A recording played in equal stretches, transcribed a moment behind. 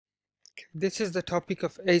This is the topic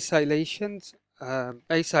of acylation.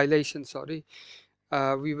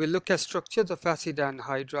 We will look at structures of acid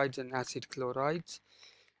anhydrides and acid chlorides,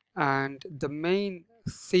 and the main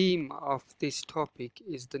theme of this topic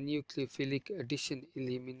is the nucleophilic addition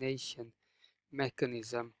elimination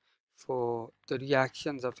mechanism for the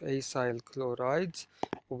reactions of acyl chlorides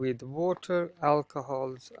with water,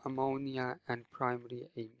 alcohols, ammonia, and primary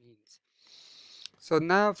amines. So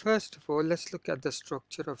now, first of all, let's look at the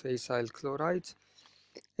structure of acyl chlorides.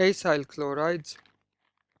 Acyl chlorides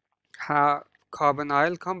have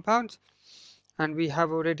carbonyl compounds, and we have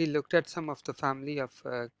already looked at some of the family of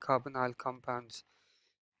carbonyl compounds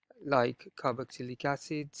like carboxylic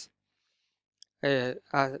acids,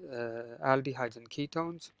 aldehydes and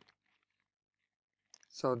ketones.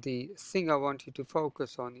 So the thing I want you to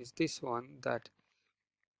focus on is this one, that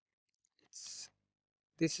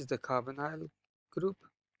this is the carbonyl group,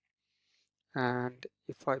 and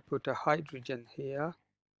if I put a hydrogen here,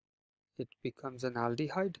 it becomes an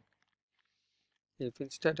aldehyde. If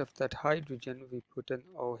instead of that hydrogen we put an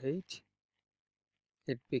OH,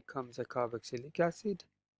 it becomes a carboxylic acid.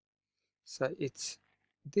 So it's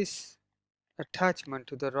this attachment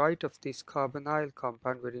to the right of this carbonyl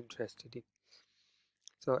compound we're interested in.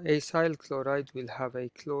 So acyl chloride will have a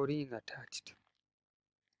chlorine attached.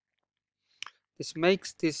 This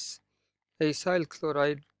makes this acyl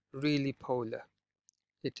chloride really polar.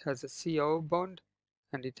 It has a CO bond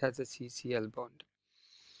and it has a CCl bond.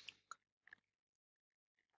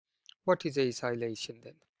 What is acylation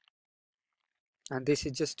then? And this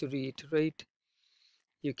is just to reiterate,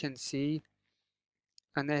 you can see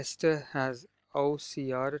an ester has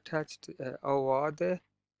OCr attached, OR there.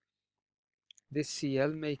 This Cl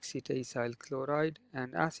makes it acyl chloride,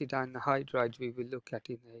 and acid anhydrides we will look at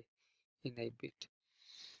in a bit.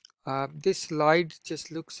 This slide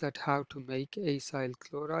just looks at how to make acyl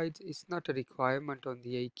chlorides. It's not a requirement on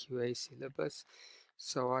the AQA syllabus,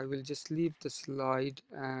 so I will just leave the slide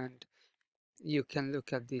and you can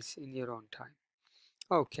look at this in your own time.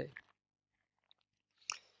 Okay.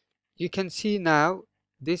 You can see now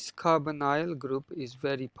this carbonyl group is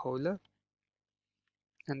very polar,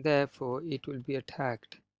 and therefore it will be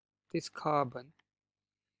attacked. This carbon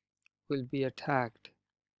will be attacked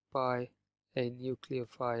by a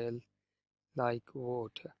nucleophile like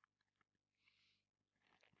water.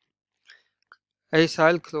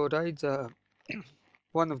 Acyl chlorides are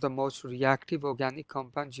one of the most reactive organic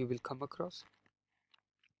compounds you will come across,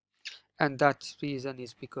 and that reason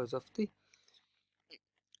is because of the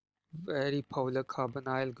very polar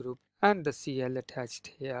carbonyl group and the Cl attached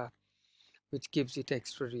here, which gives it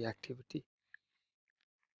extra reactivity.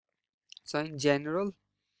 So in general,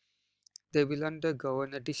 they will undergo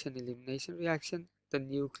an addition elimination reaction. The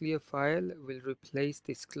nucleophile will replace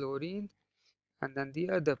this chlorine, and then the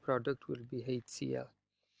other product will be HCl.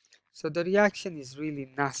 So the reaction is really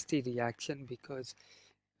nasty reaction because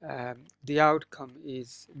the outcome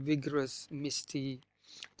is vigorous, misty.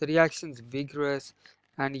 The reaction is vigorous,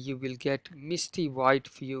 and you will get misty white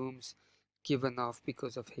fumes given off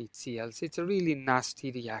because of HCl. So it's a really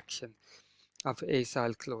nasty reaction of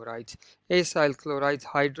acyl chlorides. Acyl chlorides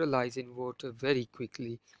hydrolyze in water very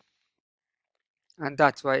quickly, and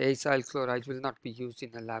that's why acyl chlorides will not be used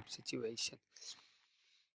in a lab situation.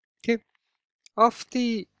 Okay. Of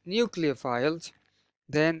the nucleophiles,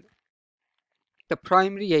 then the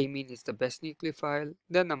primary amine is the best nucleophile,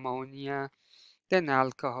 then ammonia, then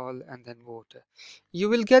alcohol, and then water. You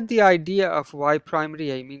will get the idea of why primary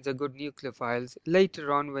amines are good nucleophiles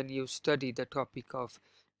later on when you study the topic of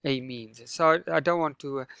amines. So I don't want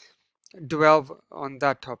to dwell on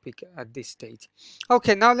that topic at this stage.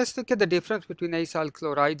 Okay, now let's look at the difference between acyl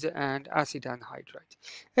chlorides and acid anhydrides.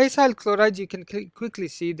 Acyl chlorides, you can quickly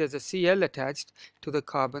see there's a Cl attached to the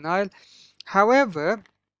carbonyl. However,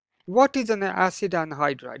 what is an acid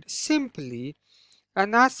anhydride? Simply,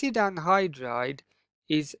 an acid anhydride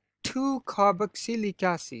is two carboxylic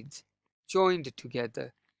acids joined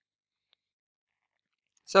together.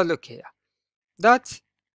 So look here, that's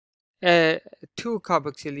two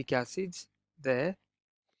carboxylic acids there.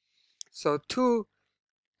 So two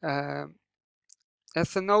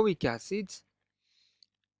ethanoic acids,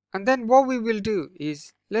 and then what we will do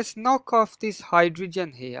is let's knock off this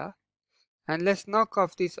hydrogen here and let's knock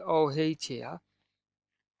off this OH here,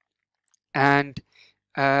 and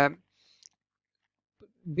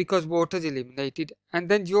because water is eliminated, and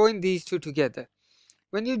then join these two together.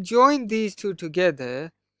 When you join these two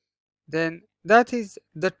together, then that is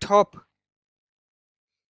the top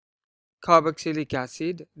carboxylic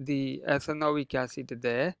acid, the ethanoic acid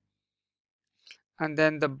there, and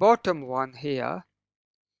then the bottom one here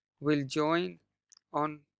will join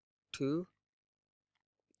on to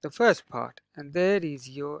the first part, and there is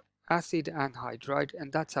your acid anhydride,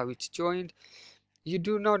 and that's how it's joined. You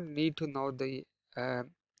do not need to know the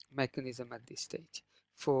mechanism at this stage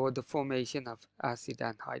for the formation of acid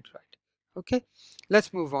anhydride. Okay,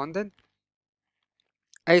 let's move on then.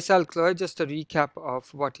 Acyl chloride, just a recap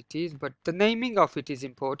of what it is, but the naming of it is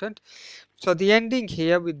important. So the ending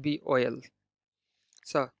here would be oil.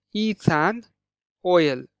 So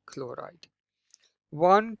ethanoyl chloride.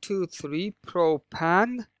 1, 2, 3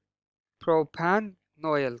 propanoyl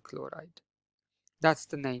chloride. That's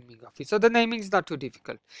the naming of it. So the naming is not too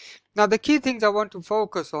difficult. Now the key things I want to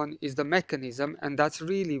focus on is the mechanism, and that's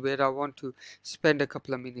really where I want to spend a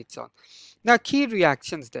couple of minutes on. Now key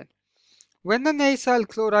reactions then. When an acyl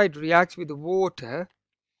chloride reacts with water,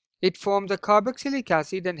 it forms a carboxylic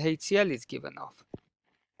acid and HCl is given off.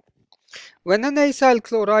 When an acyl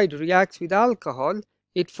chloride reacts with alcohol,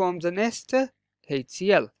 it forms an ester,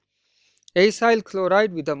 HCl. Acyl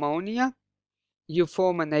chloride with ammonia, you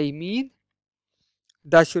form an amine.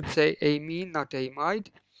 That should say amine, not amide.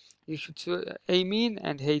 You should say amine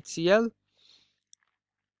and HCl.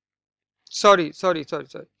 Sorry.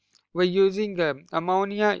 We're using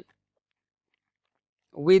ammonia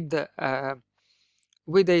with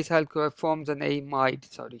acyl chloride forms an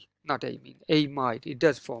amide. Sorry, not amine. Amide. It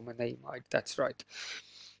does form an amide. That's right.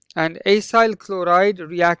 And acyl chloride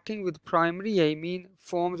reacting with primary amine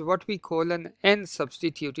forms what we call an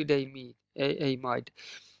N-substituted amide.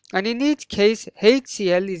 And in each case,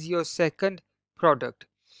 HCl is your second product.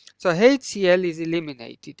 So HCl is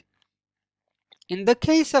eliminated. In the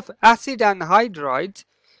case of acid anhydrides,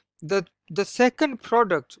 the second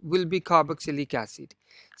product will be carboxylic acid.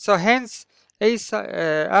 So hence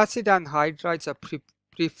acid anhydrides are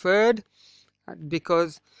preferred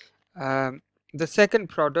because the second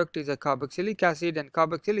product is a carboxylic acid, and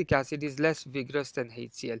carboxylic acid is less vigorous than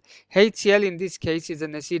HCl. HCl in this case is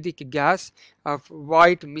an acidic gas of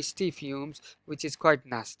white misty fumes, which is quite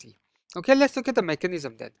nasty. Okay, let's look at the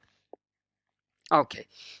mechanism then. Okay,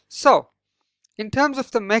 so in terms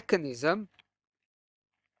of the mechanism,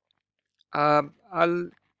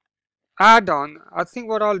 I'll add on, I think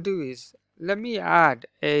what I'll do is, let me add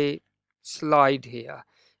a slide here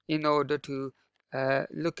in order to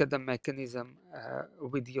look at the mechanism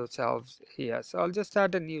with yourselves here. So I'll just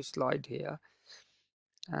add a new slide here,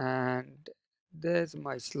 and there's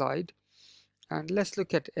my slide, and let's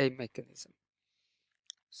look at a mechanism.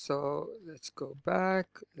 So let's go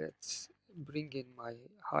back, let's bring in my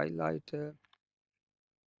highlighter,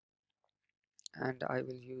 and I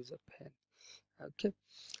will use a pen. Okay,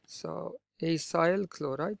 so acyl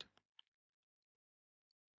chloride.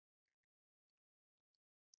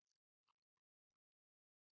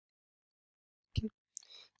 Okay,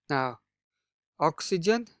 now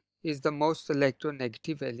oxygen is the most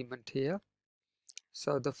electronegative element here.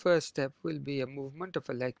 So the first step will be a movement of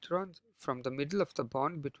electrons from the middle of the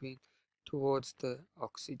bond between towards the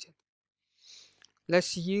oxygen.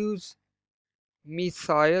 Let's use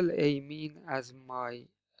methylamine as my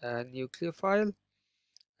nucleophile,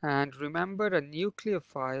 and remember a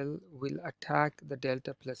nucleophile will attack the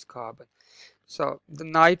delta plus carbon. So the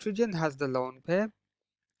nitrogen has the lone pair,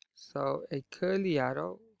 so a curly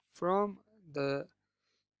arrow from the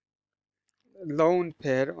lone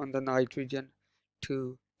pair on the nitrogen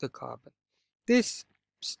to the carbon. This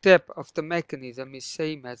step of the mechanism is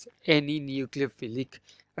same as any nucleophilic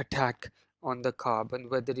attack on the carbon,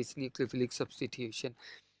 whether it's nucleophilic substitution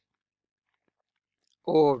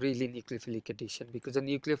or really nucleophilic addition, because a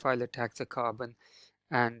nucleophile attacks a carbon.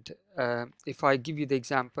 And if I give you the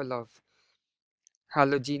example of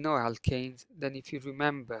halogenoalkanes, then if you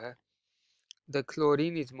remember, the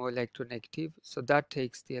chlorine is more electronegative, so that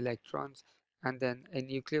takes the electrons, and then a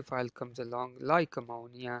nucleophile comes along like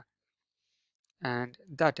ammonia, and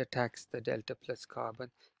that attacks the delta plus carbon.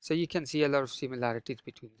 So you can see a lot of similarities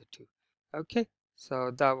between the two. Okay, so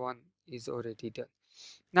that one is already done.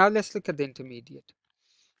 Now let's look at the intermediate.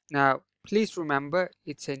 Now please remember,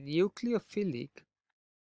 it's a nucleophilic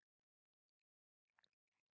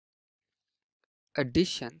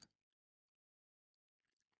addition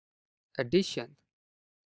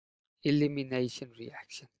elimination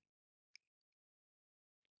reaction.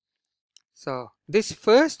 So this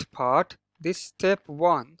first part, this step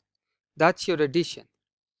 1, that's your addition.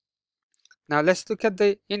 Now let's look at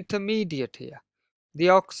the intermediate here. The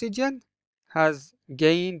oxygen has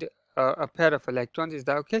gained a pair of electrons, is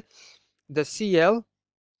that okay? The Cl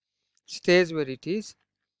stays where it is.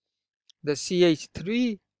 The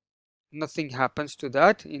CH3, nothing happens to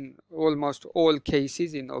that in almost all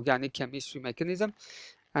cases in organic chemistry mechanism.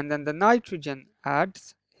 And then the nitrogen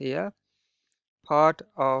adds here part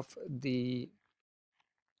of the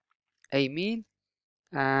amine,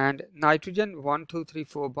 and nitrogen 1 2 3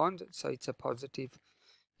 4 bonds, so it's a positive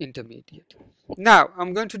intermediate. Now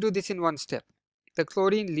I'm going to do this in one step. The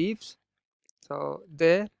chlorine leaves, so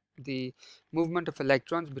there the movement of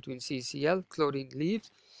electrons between CCl, chlorine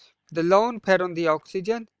leaves. The lone pair on the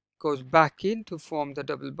oxygen goes back in to form the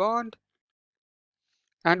double bond,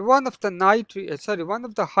 and one of the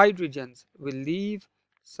hydrogens will leave,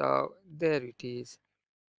 so there it is,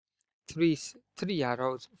 three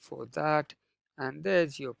arrows for that, and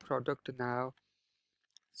there's your product now,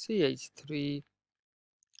 CH3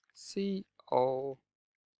 CO,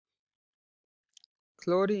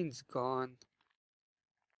 chlorine's gone,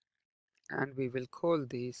 and we will call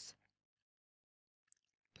this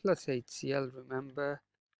plus HCl. Remember,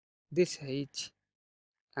 this H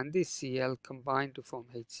and this Cl combine to form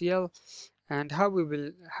HCl. And how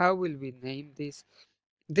will we name this?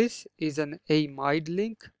 This is an amide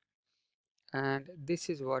link, and this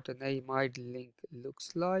is what an amide link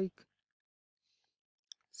looks like.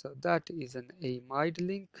 So that is an amide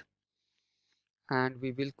link, and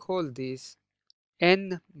we will call this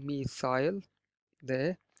N-methyl.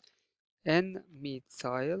 There,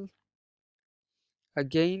 N-methyl.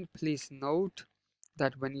 Again, please note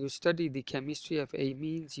that when you study the chemistry of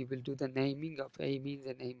amines, you will do the naming of amines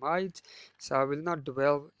and amides. So I will not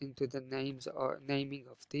dwell into the names or naming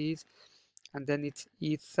of these. And then it's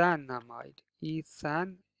ethanamide,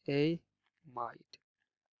 ethanamide.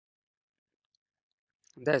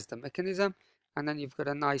 There's the mechanism, and then you've got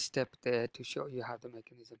a nice step there to show you how the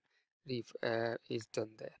mechanism is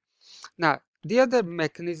done there. Now, the other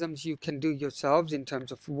mechanisms you can do yourselves in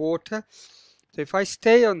terms of water. So if I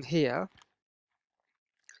stay on here,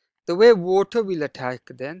 the way water will attack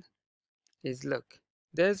then is, look,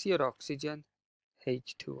 there's your oxygen,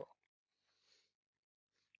 H2O.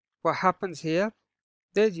 What happens here?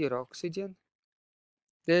 There's your oxygen,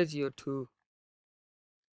 there's your two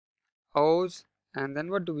O's, and then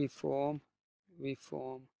what do we form? We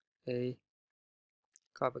form a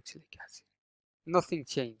carboxylic acid. Nothing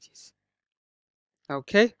changes.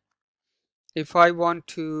 Okay? If I want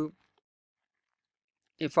to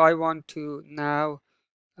now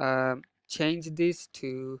change this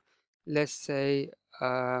to, let's say,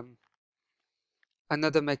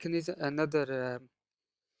 another mechanism, another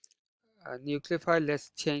nucleophile, let's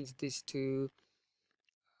change this to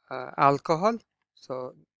alcohol.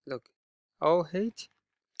 So look, OH,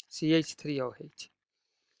 CH3OH.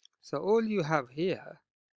 So all you have here,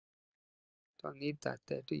 don't need that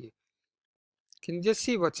there, do you? Can you just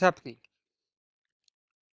see what's happening?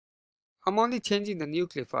 I'm only changing the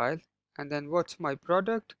nucleophile, and then what's my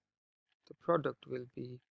product? The product will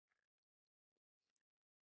be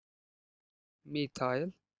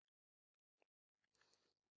methyl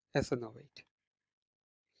ethanoate.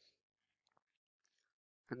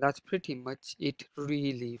 And that's pretty much it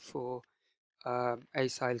really for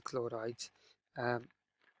acyl chlorides.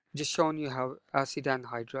 Just showing you how acid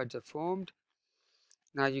anhydrides are formed.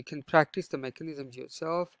 Now you can practice the mechanisms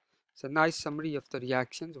yourself. It's a nice summary of the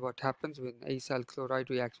reactions, what happens when acyl chloride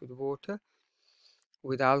reacts with water,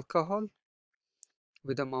 with alcohol,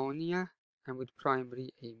 with ammonia, and with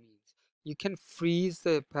primary amines. You can freeze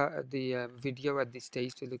the video at this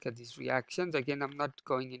stage to look at these reactions. Again, I'm not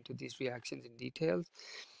going into these reactions in details.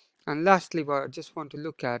 And lastly, what I just want to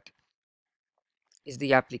look at is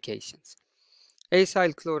the applications.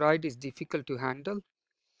 Acyl chloride is difficult to handle.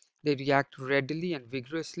 They react readily and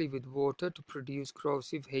vigorously with water to produce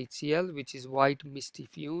corrosive HCl, which is white misty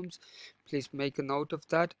fumes. Please make a note of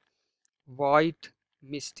that. White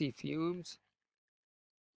misty fumes.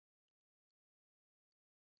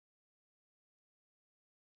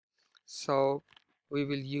 So we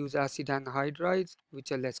will use acid anhydrides,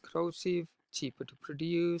 which are less corrosive, cheaper to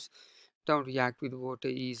produce, don't react with water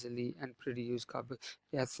easily, and produce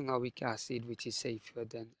ethanoic acid, which is safer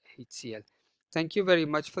than HCl. Thank you very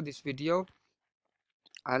much for this video.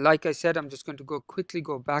 Like I said, I'm just going to quickly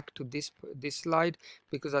go back to this slide,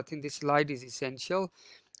 because I think this slide is essential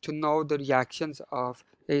to know the reactions of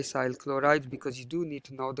acyl chlorides, because you do need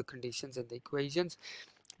to know the conditions and the equations,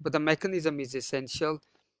 but the mechanism is essential.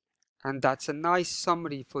 And that's a nice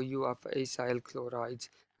summary for you of acyl chlorides,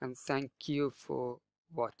 and thank you for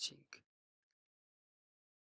watching.